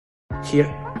Here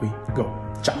we go.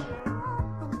 Ciao.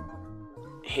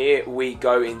 Here we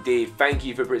go indeed. Thank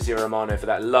you Fabrizio Romano for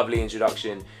that lovely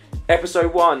introduction.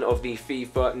 Episode 1 of the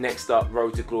FIFA Next Up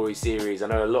Road to Glory series. I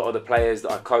know a lot of the players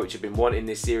that I coach have been wanting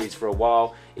this series for a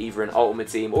while, either in Ultimate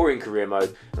Team or in career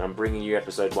mode, and I'm bringing you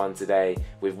episode 1 today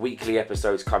with weekly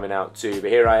episodes coming out too. But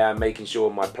here I am making sure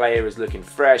my player is looking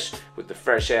fresh, with the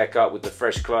fresh haircut, with the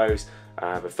fresh clothes,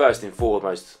 but first and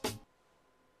foremost,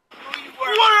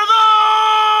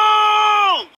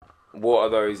 what are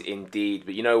those indeed?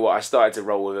 But you know what, I started to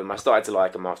roll with them, I started to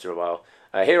like them after a while.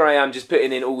 Here I am just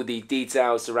putting in all the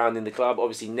details surrounding the club.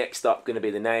 Obviously Next Up going to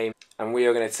be the name, and we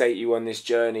are going to take you on this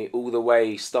journey all the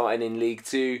way, starting in League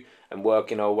 2 and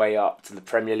working our way up to the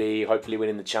Premier League, hopefully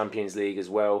winning the Champions League as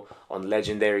well on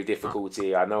legendary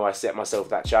difficulty. I know I set myself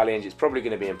that challenge, it's probably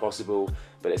going to be impossible,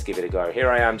 but let's give it a go.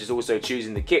 Here I am just also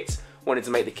choosing the kits. Wanted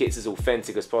to make the kits as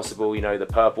authentic as possible, you know, the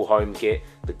purple home kit,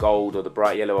 the gold or the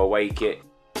bright yellow away kit.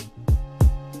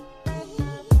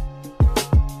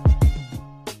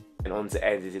 On to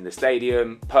editing the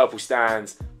stadium, purple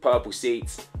stands, purple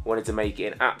seats. Wanted to make it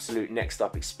an absolute Next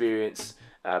Up experience.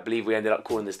 I believe we ended up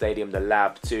calling the stadium the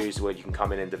Lab too, so where you can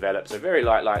come in and develop. So very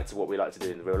like to what we like to do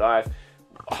in real life.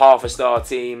 Half a star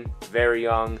team, very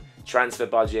young, transfer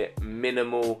budget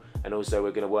minimal, and also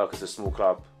we're going to work as a small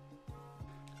club.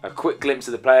 A quick glimpse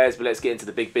of the players, but let's get into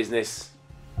the big business.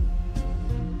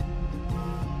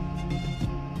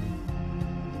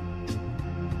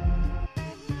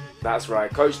 That's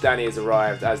right, Coach Danny has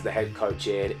arrived as the head coach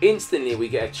here, and instantly we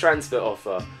get a transfer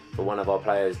offer for one of our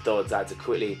players, Dodds. I had to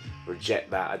quickly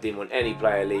reject that. I didn't want any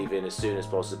player leaving as soon as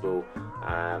possible.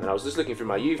 And I was just looking through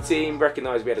my youth team,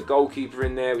 recognised we had a goalkeeper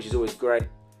in there, which is always great.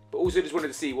 But also just wanted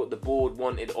to see what the board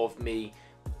wanted of me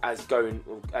as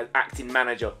acting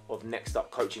manager of Next Up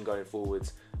coaching going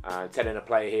forwards. Telling a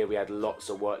player here we had lots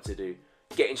of work to do.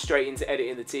 Getting straight into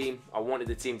editing the team, I wanted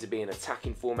the team to be an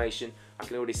attacking formation. I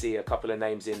can already see a couple of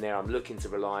names in there I'm looking to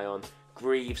rely on.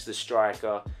 Greaves, the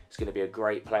striker, is going to be a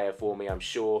great player for me, I'm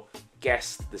sure.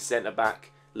 Guest, the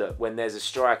centre-back. Look, when there's a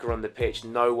striker on the pitch,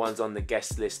 no one's on the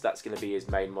guest list. That's going to be his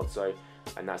main motto,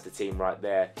 and that's the team right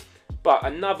there. But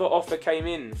another offer came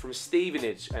in from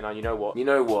Stevenage, and you know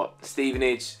what?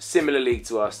 Stevenage, similar league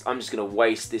to us. I'm just going to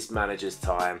waste this manager's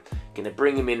time. Going to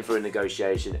bring him in for a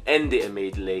negotiation, end it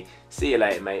immediately. See you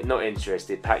later, mate. Not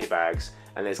interested. Pack your bags,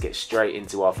 and let's get straight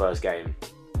into our first game.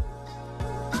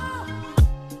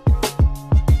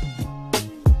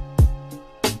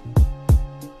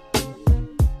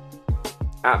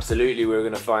 Absolutely, we were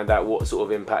going to find out what sort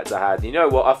of impact I had. You know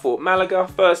what? I thought Malaga,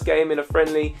 first game in a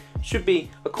friendly, should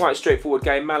be a quite straightforward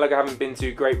game. Malaga haven't been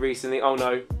too great recently. Oh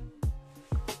no.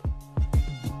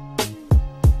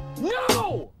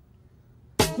 No!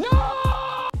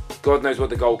 No! God knows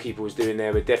what the goalkeeper was doing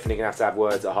there. We're definitely going to have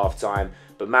words at half time.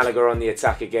 But Malaga on the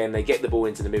attack again. They get the ball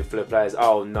into the midfield players.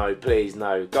 Oh no, please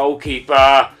no.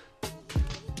 Goalkeeper!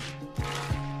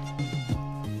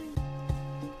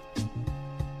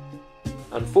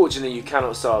 Unfortunately, you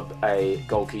cannot sub a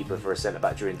goalkeeper for a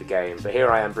centre-back during the game. But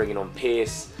here I am bringing on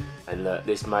Pierce. And look,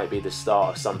 this might be the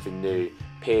start of something new.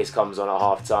 Pierce comes on at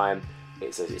half-time.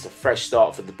 It's a fresh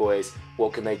start for the boys.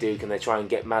 What can they do? Can they try and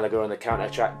get Malaga on the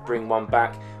counter-attack, bring one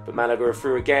back? But Malaga are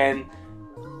through again.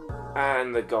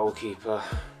 And the goalkeeper.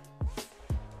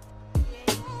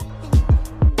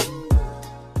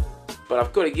 But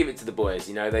I've got to give it to the boys.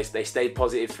 You know, they stayed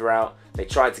positive throughout. They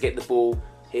tried to get the ball.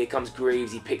 Here comes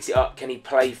Greaves, he picks it up. Can he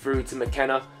play through to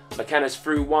McKenna? McKenna's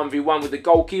through 1v1 with the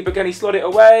goalkeeper. Can he slot it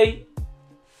away?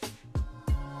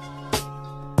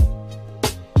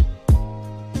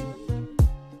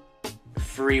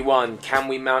 (3-1). Can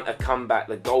we mount a comeback?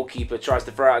 The goalkeeper tries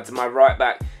to throw it out to my right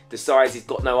back. Decides he's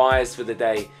got no eyes for the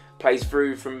day. Plays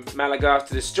through from Malaga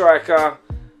to the striker.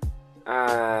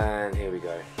 And here we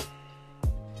go.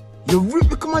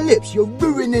 Look at my lips, you're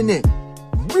ruining it.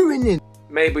 Ruining it.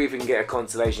 Maybe we can get a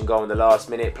consolation goal in the last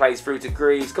minute. Plays through to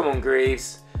Greaves. Come on,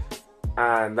 Greaves.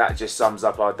 And that just sums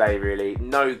up our day, really.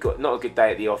 Not a good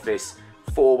day at the office.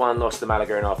 4-1 loss to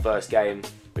Malaga in our first game.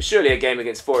 But surely a game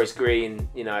against Forest Green,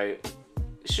 you know,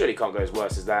 surely can't go as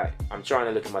worse as that. I'm trying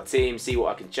to look at my team, see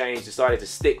what I can change. Decided to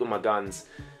stick with my guns.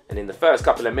 And in the first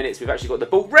couple of minutes, we've actually got the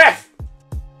ball. Ref!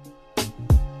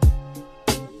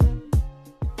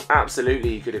 Absolutely,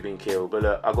 he could have been killed. But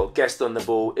look, I've got Guest on the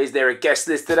ball. Is there a guest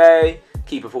list today?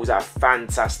 Keeper pulls out a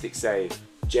fantastic save.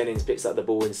 Jennings picks up the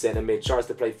ball in centre mid, tries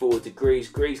to play forward to Greaves.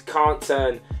 Greaves can't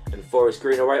turn, and Forest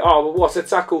Green away. Oh, but what a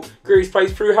tackle. Greaves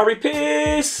plays through Harry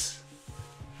Pierce.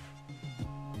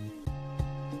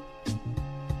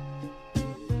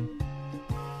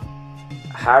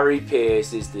 Harry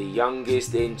Pierce is the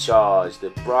youngest in charge, the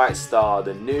bright star,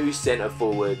 the new centre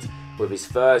forward. with his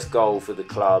first goal for the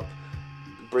club,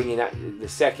 bringing the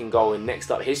second goal in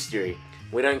Next Up history.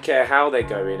 We don't care how they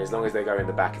go in, as long as they go in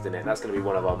the back of the net. That's going to be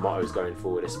one of our mottos going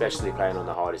forward, especially playing on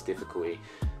the hardest difficulty.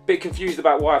 Bit confused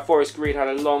about why Forest Green had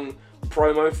a long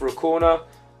promo for a corner.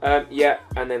 Yeah,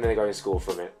 and then they go and score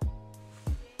from it.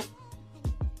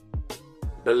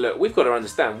 But look, we've got to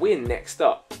understand, we're next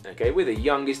up, okay? We're the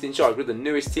youngest in charge, we're the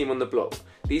newest team on the block.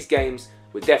 These games,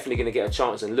 we're definitely going to get a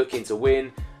chance and looking to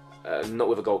win, not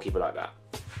with a goalkeeper like that.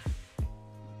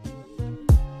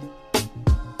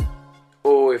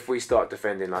 Or if we start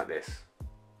defending like this.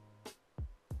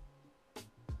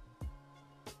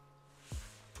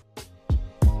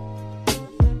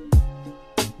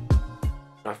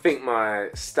 I think my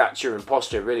stature and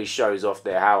posture really shows off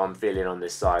there how I'm feeling on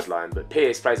this sideline. But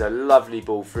Pearce plays a lovely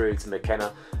ball through to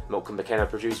McKenna. McKenna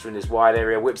produced from this wide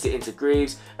area, whips it into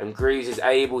Greaves, and Greaves is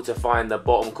able to find the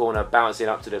bottom corner, bouncing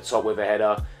up to the top with a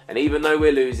header. And even though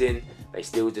we're losing, they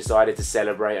still decided to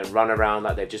celebrate and run around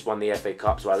like they've just won the FA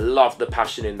Cup. So I love the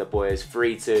passion in the boys.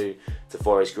 3-2 to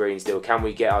Forest Green still. Can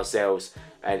we get ourselves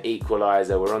an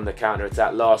equaliser? We're on the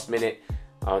counter-attack last minute.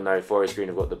 Oh no, Forest Green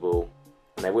have got the ball.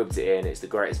 And they whipped it in. It's the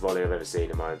greatest volley I've ever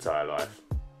seen in my entire life.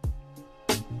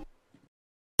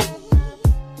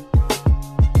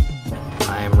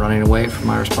 I am running away from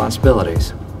my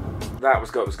responsibilities. That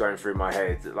was what was going through my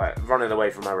head, like running away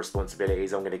from my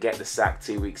responsibilities. I'm going to get the sack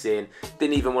 2 weeks in.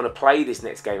 Didn't even want to play this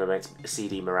next game against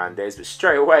CD Mirandes, but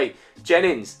straight away,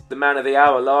 Jennings, the man of the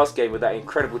hour last game with that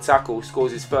incredible tackle,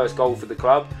 scores his first goal for the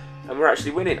club, and we're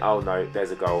actually winning. Oh no,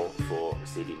 there's a goal for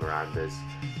CD Mirandes.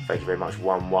 Thank you very much,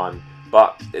 1-1.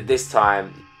 But at this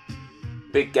time,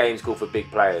 big games call for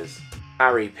big players.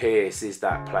 Harry Pearce is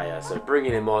that player, so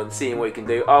bringing him on, seeing what he can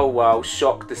do. Oh well,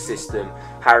 shock the system.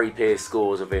 Harry Pearce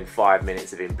scores within 5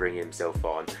 minutes of him bringing himself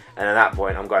on, and at that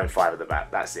point I'm going 5 at the back.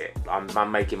 That's it.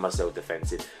 I'm making myself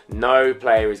defensive. No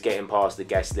player is getting past the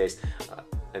guest list,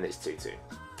 and it's 2-2.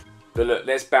 But look,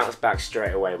 let's bounce back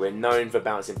straight away. We're known for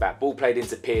bouncing back. Ball played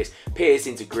into Pearce, Pearce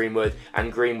into Greenwood,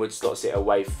 and Greenwood slots it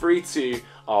away. 3-2,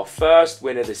 our first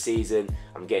win of the season.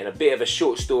 I'm getting a bit of a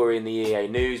short story in the EA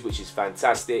News, which is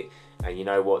fantastic. And you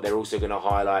know what? They're also going to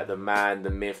highlight the man, the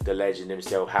myth, the legend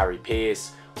himself, Harry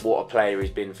Pearce. What a player he's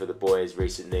been for the boys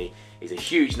recently. He's a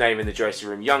huge name in the dressing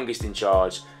room, youngest in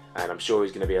charge, and I'm sure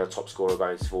he's going to be a top scorer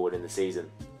going forward in the season.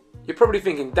 You're probably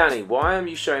thinking, Danny, why are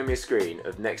you showing me a screen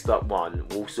of Next Up 1,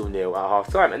 Walsall 0 at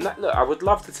half time? And look, I would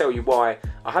love to tell you why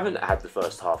I haven't had the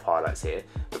first half highlights here,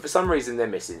 but for some reason they're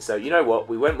missing. So you know what?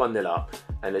 We went 1-0 up,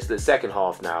 and it's the second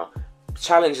half now.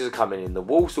 Challenges are coming in, the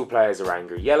Walsall players are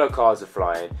angry, yellow cards are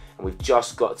flying, and we've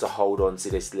just got to hold on to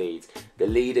this lead. The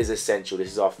lead is essential.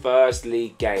 This is our first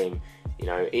league game, you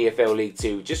know, EFL League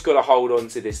 2. Just got to hold on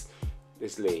to this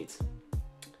lead.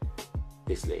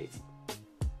 This lead.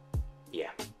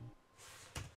 Yeah.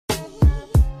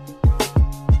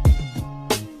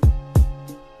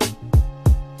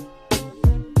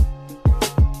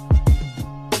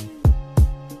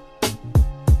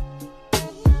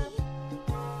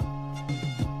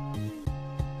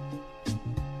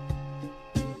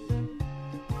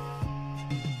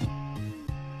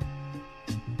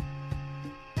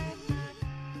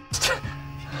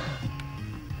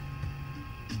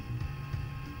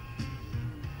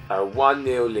 A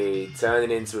 1-0 lead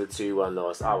turning into a 2-1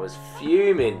 loss. I was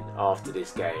fuming after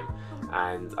this game,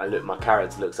 and my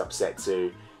character looks upset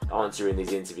too, answering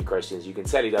these interview questions. You can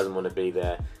tell he doesn't want to be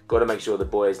there. Got to make sure the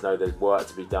boys know there's work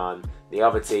to be done. The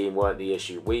other team weren't the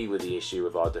issue, we were the issue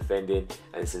with our defending,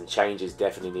 and some changes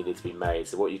definitely needed to be made.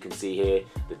 So what you can see here,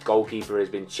 the goalkeeper has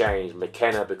been changed.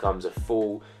 McKenna becomes a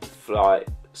full flight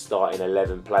starting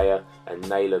 11 player, and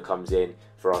Naylor comes in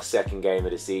for our second game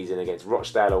of the season against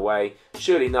Rochdale away.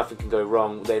 Surely nothing can go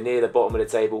wrong. They're near the bottom of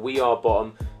the table. We are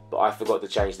bottom, but I forgot to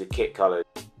change the kit colours.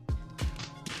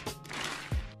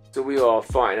 So we are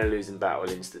fighting a losing battle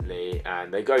instantly,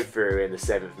 and they go through in the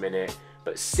 7th minute,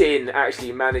 but Sin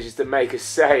actually manages to make a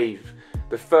save.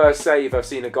 The first save I've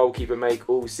seen a goalkeeper make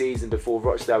all season before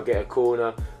Rochdale get a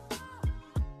corner.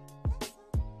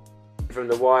 From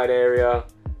the wide area,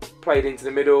 played into the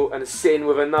middle, and Sin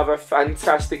with another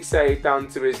fantastic save down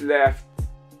to his left.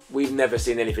 We've never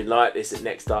seen anything like this at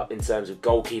Next Up in terms of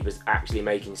goalkeepers actually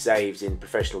making saves in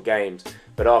professional games.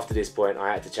 But after this point,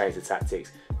 I had to change the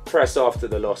tactics. Press after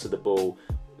the loss of the ball,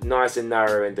 nice and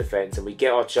narrow in defence, and we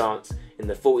get our chance in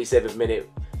the 47th minute.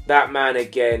 That man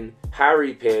again,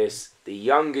 Harry Pearce, the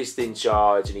youngest in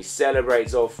charge, and he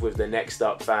celebrates off with the Next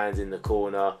Up fans in the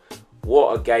corner.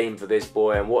 What a game for this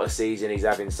boy, and what a season he's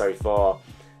having so far.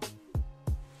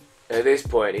 At this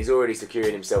point, he's already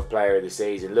securing himself player of the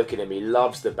season. Look at him, he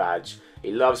loves the badge.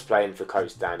 He loves playing for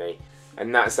Coach Danny.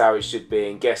 And that's how it should be,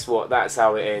 and guess what, that's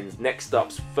how it ends. Next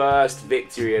Up's first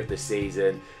victory of the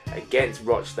season against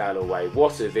Rochdale away.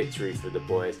 What a victory for the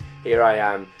boys. Here I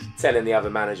am telling the other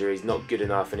manager he's not good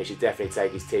enough and he should definitely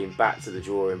take his team back to the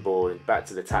drawing board and back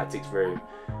to the tactics room.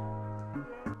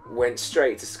 Went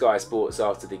straight to Sky Sports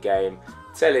after the game,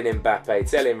 telling Mbappe,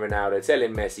 telling Ronaldo,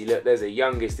 telling Messi, look, there's a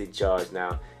youngest in charge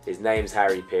now. His name's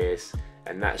Harry Pearce.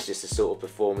 And that's just the sort of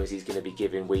performance he's going to be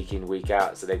giving week in, week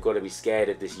out. So they've got to be scared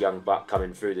of this young buck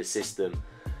coming through the system.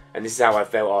 And this is how I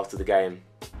felt after the game.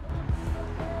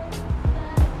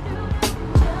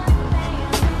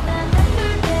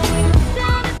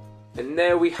 And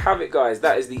there we have it, guys.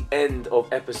 That is the end of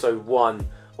episode 1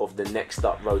 of the Next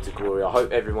Up Road to Glory. I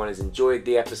hope everyone has enjoyed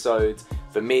the episodes.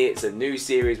 For me, it's a new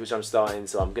series which I'm starting,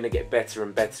 so I'm going to get better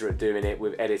and better at doing it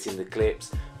with editing the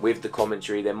clips, with the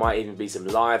commentary. There might even be some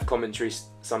live commentary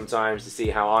sometimes to see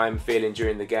how I'm feeling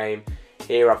during the game.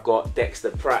 Here I've got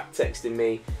Dexter Pratt texting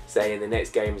me saying the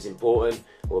next game is important.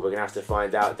 Well, we're going to have to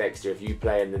find out, Dexter, if you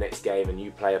play in the next game and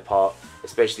you play a part,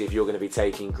 especially if you're going to be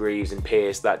taking Greaves and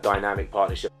Pearce, that dynamic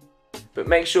partnership. But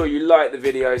make sure you like the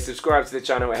video, subscribe to the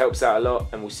channel, it helps out a lot,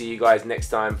 and we'll see you guys next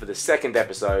time for the second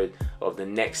episode of the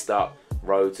Next Up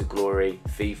Road to Glory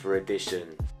FIFA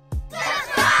edition.